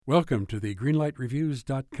Welcome to the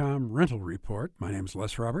GreenlightReviews.com rental report. My name's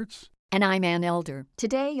Les Roberts. And I'm Ann Elder.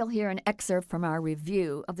 Today you'll hear an excerpt from our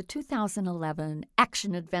review of the 2011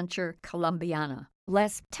 action-adventure Colombiana.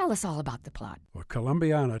 Les, tell us all about the plot. Well,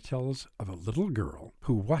 Colombiana tells of a little girl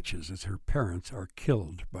who watches as her parents are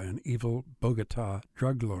killed by an evil Bogota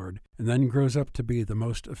drug lord and then grows up to be the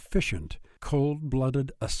most efficient,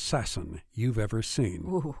 cold-blooded assassin you've ever seen.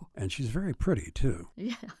 Ooh. And she's very pretty, too.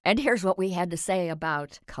 Yeah. And here's what we had to say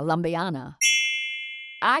about Colombiana.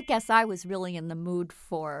 I guess I was really in the mood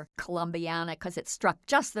for Colombiana because it struck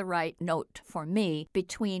just the right note for me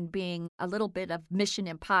between being a little bit of Mission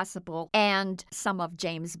Impossible and some of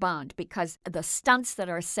James Bond, because the stunts that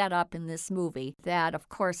are set up in this movie that, of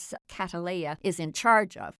course, Catalea is in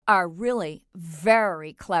charge of are really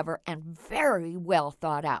very clever and very well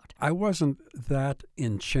thought out. I wasn't that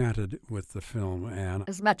enchanted with the film, Anne.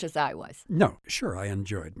 As much as I was. No, sure, I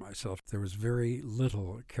enjoyed myself. There was very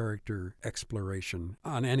little character exploration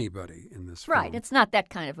on anybody in this film. Right, it's not that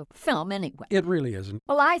kind of a film anyway. It really isn't.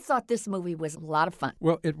 Well, I thought this movie was a lot of fun.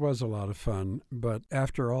 Well, it was a lot of fun, but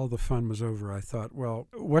after all the fun was over, I thought, well,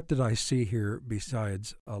 what did I see here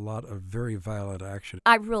besides a lot of very violent action?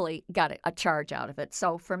 I really got a charge out of it.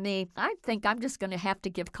 So for me, I think I'm just going to have to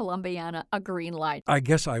give Colombiana a green light. I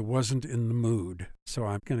guess I wasn't in the mood, so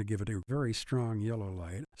I'm going to give it a very strong yellow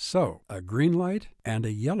light. So, a green light and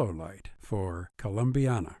a yellow light for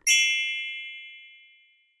Colombiana.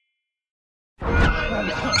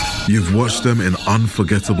 You've watched them in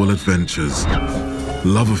unforgettable adventures,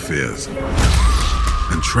 love affairs,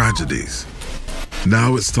 and tragedies.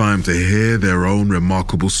 Now it's time to hear their own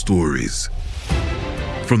remarkable stories.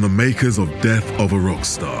 From the makers of Death of a Rock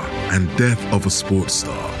Star and Death of a Sports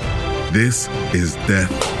Star, this is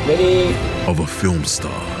Death of a Film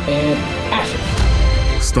Star. And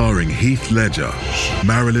action. Starring Heath Ledger,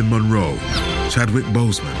 Marilyn Monroe, Chadwick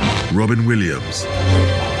Boseman, Robin Williams,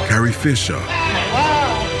 Carrie Fisher,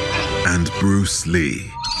 and Bruce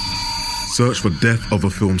Lee. Search for Death of a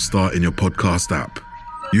Film Star in your podcast app.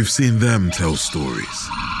 You've seen them tell stories.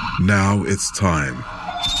 Now it's time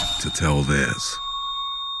to tell theirs.